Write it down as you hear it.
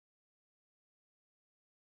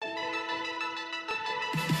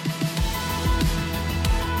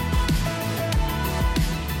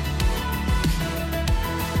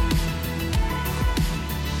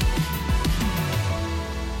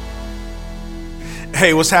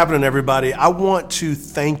Hey, what's happening, everybody? I want to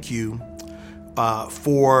thank you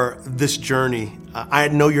for this journey. I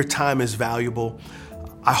know your time is valuable.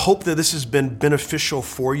 I hope that this has been beneficial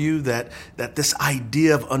for you, that this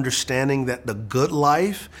idea of understanding that the good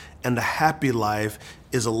life and the happy life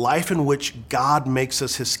is a life in which God makes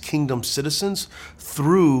us his kingdom citizens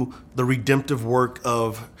through the redemptive work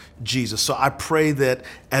of Jesus. So I pray that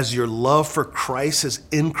as your love for Christ has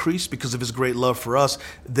increased because of his great love for us,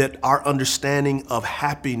 that our understanding of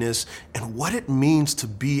happiness and what it means to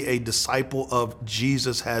be a disciple of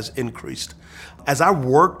Jesus has increased. As I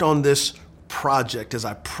worked on this project, as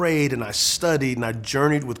I prayed and I studied and I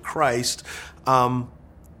journeyed with Christ,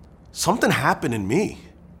 something happened in me.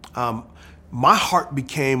 My heart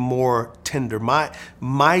became more tender.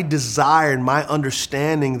 My desire and my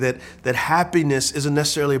understanding that happiness isn't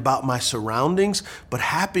necessarily about my surroundings, but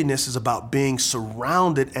happiness is about being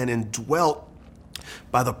surrounded and indwelt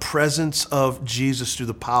by the presence of Jesus through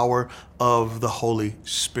the power of the Holy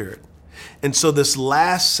Spirit. And so this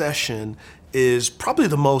last session is probably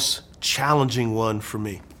the most challenging one for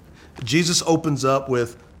me. Jesus opens up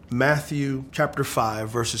with Matthew chapter 5,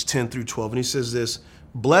 verses 10 through 12, and he says this: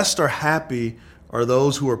 "Blessed or happy are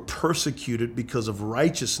those who are persecuted because of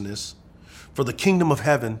righteousness, for the kingdom of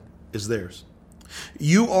heaven is theirs.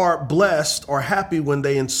 You are blessed or happy when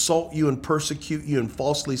they insult you and persecute you and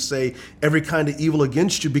falsely say every kind of evil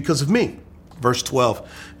against you because of me." Verse 12,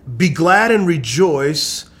 "Be glad and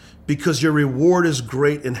rejoice, because your reward is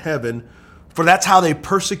great in heaven, for that's how they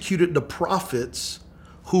persecuted the prophets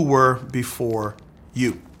who were before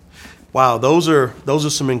you." Wow, those are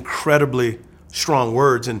some incredibly strong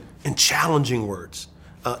words and challenging words.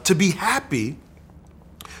 To be happy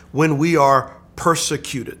when we are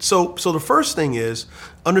persecuted. So the first thing is,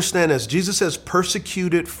 understand as Jesus says,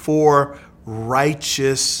 persecuted for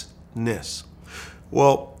righteousness.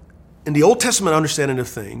 Well, in the Old Testament understanding of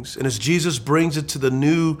things, and as Jesus brings it to the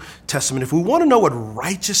New Testament, if we want to know what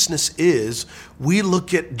righteousness is, we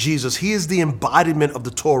look at Jesus. He is the embodiment of the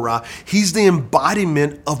Torah. He's the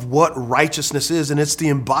embodiment of what righteousness is, and it's the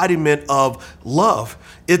embodiment of love.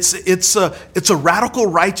 It's a radical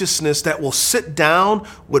righteousness that will sit down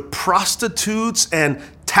with prostitutes and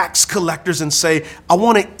tax collectors and say, "I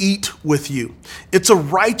want to eat with you." It's a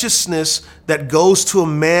righteousness that goes to a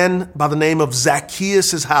man by the name of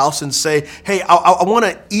Zacchaeus' house and say, "Hey, I want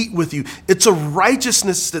to eat with you." It's a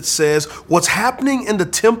righteousness that says, what's happening in the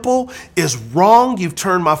temple is wrong. You've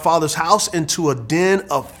turned my father's house into a den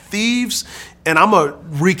of thieves, and I'm going to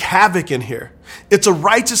wreak havoc in here. It's a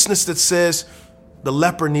righteousness that says the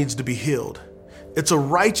leper needs to be healed. It's a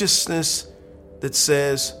righteousness that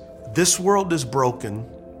says this world is broken,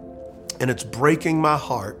 and it's breaking my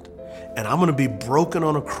heart, and I'm going to be broken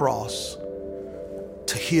on a cross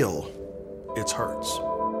to heal its hurts.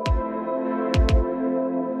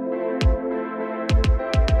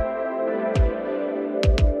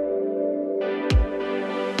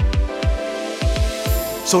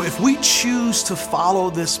 So if we choose to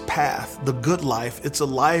follow this path, the good life, it's a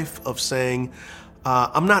life of saying,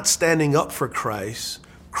 I'm not standing up for Christ.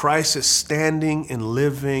 Christ is standing and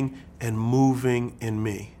living and moving in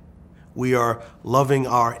me. We are loving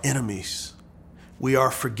our enemies. We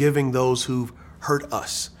are forgiving those who've hurt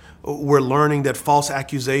us. We're learning that false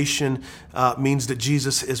accusation means that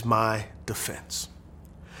Jesus is my defense.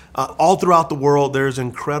 All throughout the world, there's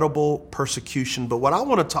incredible persecution. But what I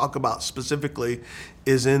want to talk about specifically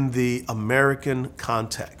is in the American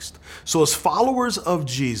context. So as followers of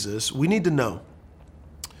Jesus, we need to know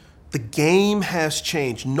the game has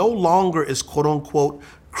changed. No longer is quote unquote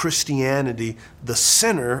Christianity the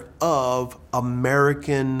center of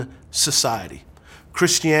American society.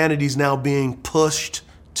 Christianity is now being pushed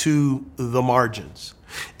to the margins.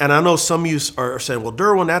 And I know some of you are saying, well,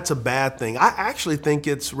 Derwin, that's a bad thing. I actually think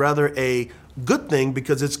it's rather a good thing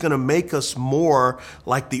because it's going to make us more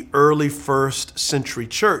like the early first century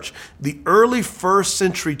church. The early first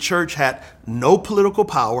century church had no political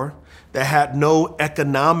power. They had no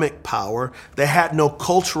economic power. They had no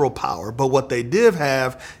cultural power. But what they did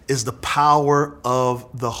have is the power of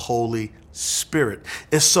the Holy Spirit.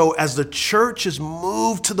 And so as the church is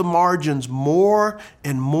moved to the margins more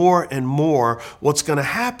and more and more, what's going to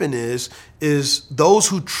happen is those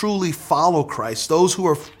who truly follow Christ, those who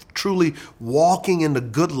are truly walking in the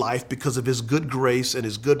good life because of his good grace and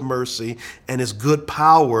his good mercy and his good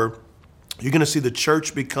power, you're going to see the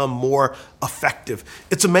church become more effective.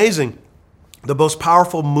 It's amazing. The most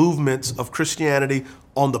powerful movements of Christianity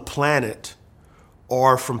on the planet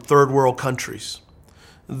are from third world countries.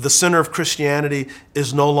 The center of Christianity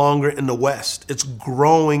is no longer in the West. It's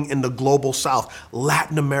growing in the global South,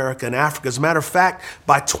 Latin America and Africa. As a matter of fact,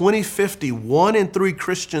 by 2050, 1 in 3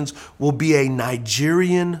 Christians will be a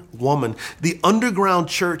Nigerian woman. The underground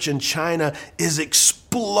church in China is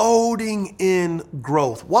exploding in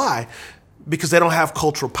growth. Why? Because they don't have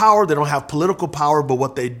cultural power, they don't have political power, but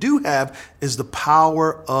what they do have is the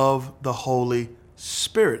power of the Holy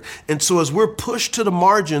Spirit. And so as we're pushed to the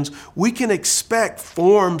margins, we can expect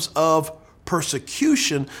forms of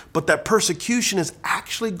persecution, but that persecution is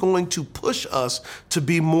actually going to push us to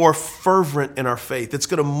be more fervent in our faith. It's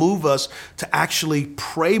going to move us to actually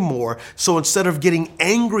pray more. So instead of getting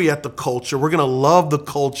angry at the culture, we're going to love the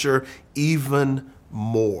culture even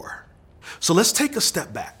more. So let's take a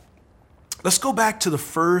step back. Let's go back to the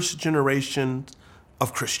first generation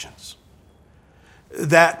of Christians.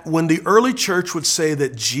 That when the early church would say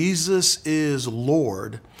that Jesus is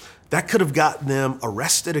Lord, that could have gotten them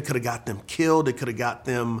arrested. It could have got them killed. It could have got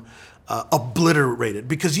them obliterated.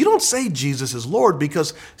 Because you don't say Jesus is Lord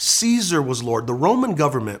because Caesar was Lord. The Roman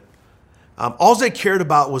government, all they cared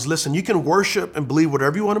about was, listen, you can worship and believe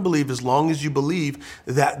whatever you want to believe as long as you believe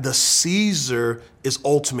that the Caesar is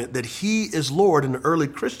ultimate, that he is Lord. And the early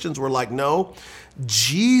Christians were like, no,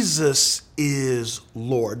 Jesus is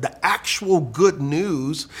Lord. The actual good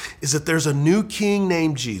news is that there's a new king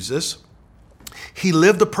named Jesus. He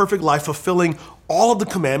lived a perfect life, fulfilling all of the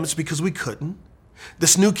commandments because we couldn't.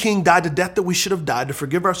 This new king died the death that we should have died to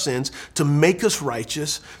forgive our sins, to make us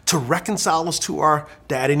righteous, to reconcile us to our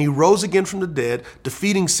dad. And he rose again from the dead,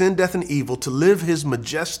 defeating sin, death, and evil, to live his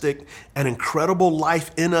majestic and incredible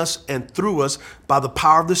life in us and through us by the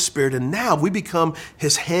power of the Spirit. And now we become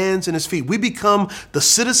his hands and his feet. We become the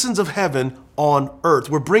citizens of heaven on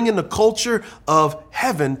earth. We're bringing the culture of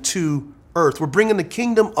heaven to earth. We're bringing the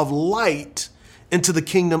kingdom of light into the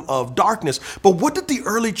kingdom of darkness. But what did the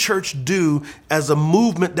early church do as a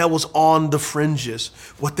movement that was on the fringes?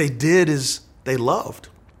 What they did is they loved.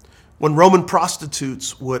 When Roman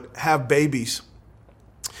prostitutes would have babies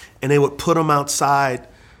and they would put them outside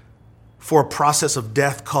for a process of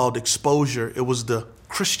death called exposure, it was the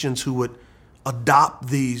Christians who would adopt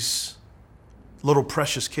these little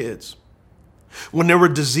precious kids. When there were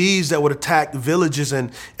disease that would attack villages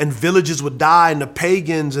and villages would die and the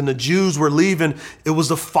pagans and the Jews were leaving, it was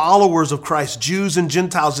the followers of Christ, Jews and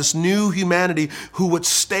Gentiles, this new humanity who would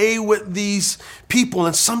stay with these people.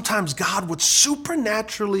 And sometimes God would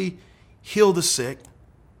supernaturally heal the sick,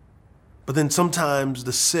 but then sometimes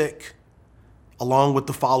the sick, along with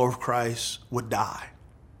the follower of Christ, would die.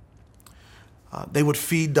 They would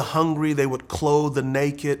feed the hungry, they would clothe the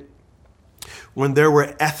naked. When there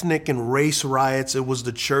were ethnic and race riots, it was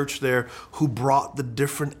the church there who brought the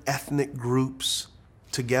different ethnic groups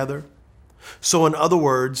together. So in other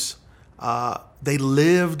words, they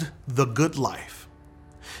lived the good life.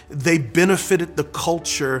 They benefited the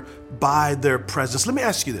culture by their presence. Let me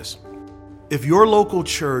ask you this. If your local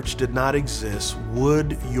church did not exist,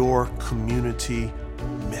 would your community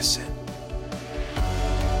miss it?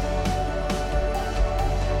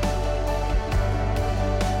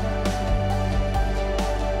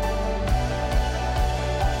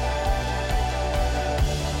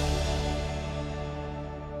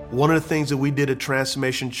 One of the things that we did at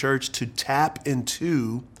Transformation Church to tap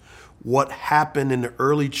into what happened in the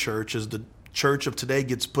early church as the church of today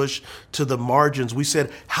gets pushed to the margins, we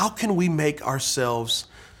said, how can we make ourselves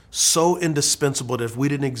so indispensable that if we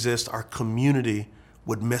didn't exist, our community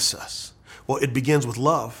would miss us? Well, it begins with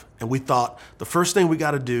love. And we thought the first thing we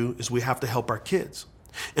got to do is we have to help our kids.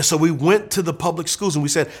 And so we went to the public schools and we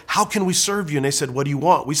said, how can we serve you? And they said, what do you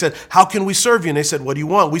want? We said, how can we serve you? And they said, what do you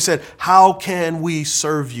want? We said, how can we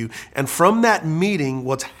serve you? And from that meeting,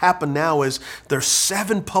 what's happened now is there's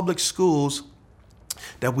 7 public schools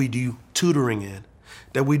that we do tutoring in,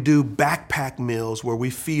 that we do backpack meals where we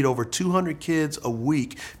feed over 200 kids a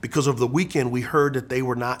week because over the weekend we heard that they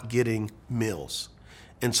were not getting meals.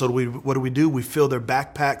 And so what do? We fill their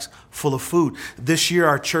backpacks full of food. This year,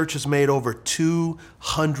 our church has made over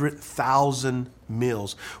 200,000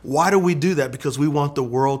 meals. Why do we do that? Because we want the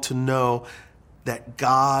world to know that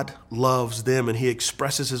God loves them and he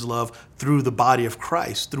expresses his love through the body of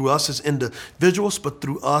Christ, through us as individuals, but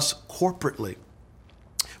through us corporately.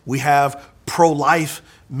 We have pro-life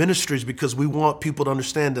ministries because we want people to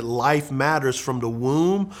understand that life matters from the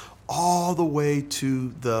womb all the way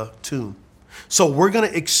to the tomb. So we're going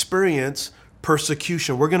to experience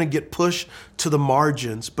persecution. We're going to get pushed to the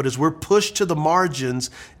margins. But as we're pushed to the margins,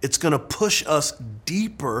 it's going to push us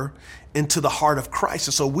deeper into the heart of Christ.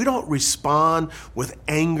 And so we don't respond with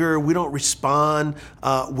anger. We don't respond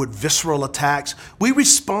with visceral attacks. We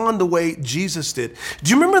respond the way Jesus did. Do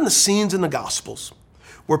you remember in the scenes in the Gospels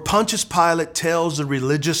where Pontius Pilate tells the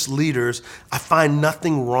religious leaders, I find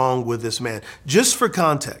nothing wrong with this man? Just for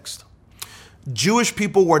context, Jewish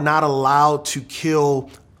people were not allowed to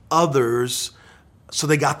kill others, so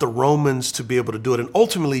they got the Romans to be able to do it. And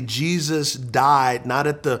ultimately, Jesus died not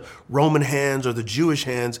at the Roman hands or the Jewish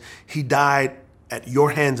hands. He died at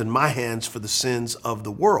your hands and my hands for the sins of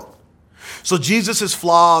the world. So Jesus is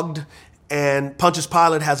flogged, and Pontius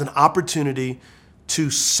Pilate has an opportunity to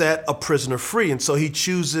set a prisoner free. And so he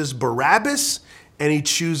chooses Barabbas and he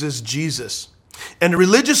chooses Jesus. And the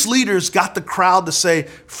religious leaders got the crowd to say,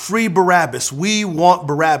 free Barabbas. We want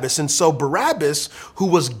Barabbas. And so Barabbas, who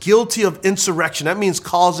was guilty of insurrection, that means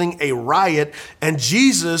causing a riot, and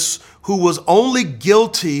Jesus, who was only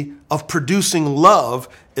guilty of producing love,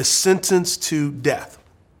 is sentenced to death.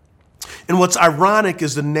 And what's ironic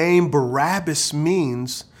is the name Barabbas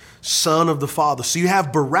means son of the Father. So you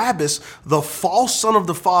have Barabbas, the false son of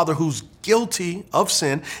the Father, who's guilty of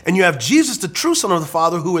sin, and you have Jesus, the true son of the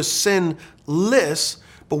Father, who is sinless.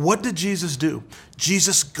 But what did Jesus do?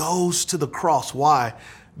 Jesus goes to the cross. Why?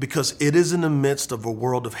 Because it is in the midst of a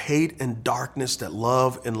world of hate and darkness that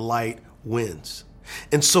love and light wins.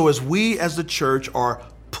 And so as we as the church are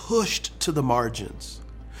pushed to the margins,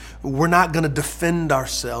 we're not going to defend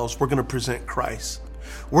ourselves. We're going to present Christ.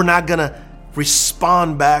 We're not going to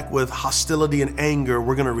respond back with hostility and anger.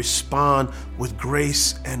 We're going to respond with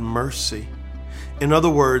grace and mercy. In other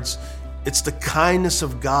words, it's the kindness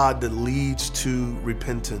of God that leads to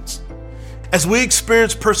repentance. As we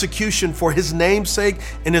experience persecution for his name's sake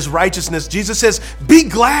and his righteousness, Jesus says, be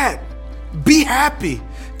glad, be happy,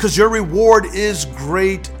 because your reward is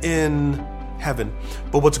great in heaven.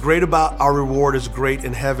 But what's great about our reward is great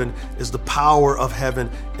in heaven is the power of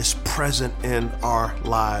heaven is present in our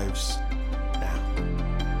lives.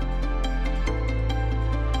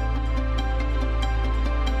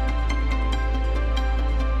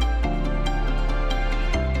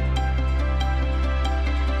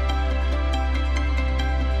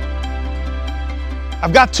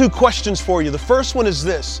 I've got two questions for you. The first one is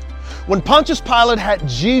this. When Pontius Pilate had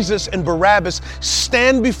Jesus and Barabbas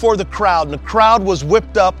stand before the crowd, and the crowd was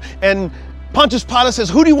whipped up, and Pontius Pilate says,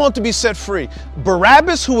 who do you want to be set free?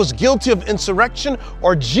 Barabbas, who was guilty of insurrection,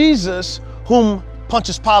 or Jesus, whom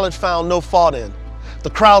Pontius Pilate found no fault in? The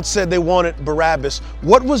crowd said they wanted Barabbas.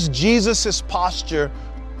 What was Jesus' posture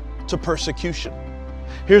to persecution?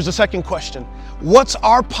 Here's the second question. What's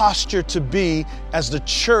our posture to be as the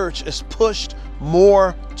church is pushed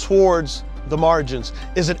more towards the margins?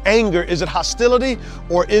 Is it anger? Is it hostility?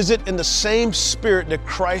 Or is it in the same spirit that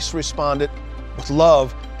Christ responded with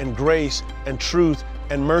love and grace and truth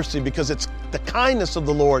and mercy? Because it's the kindness of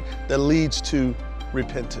the Lord that leads to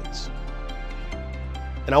repentance.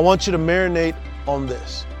 And I want you to marinate on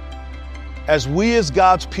this. As we as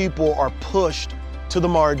God's people are pushed to the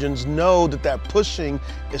margins, know that that pushing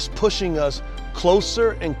is pushing us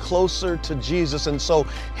closer and closer to Jesus. And so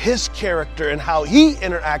his character and how he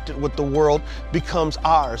interacted with the world becomes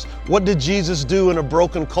ours. What did Jesus do in a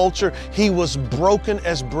broken culture? He was broken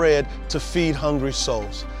as bread to feed hungry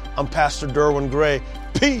souls. I'm Pastor Derwin Gray.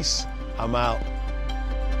 Peace. I'm out.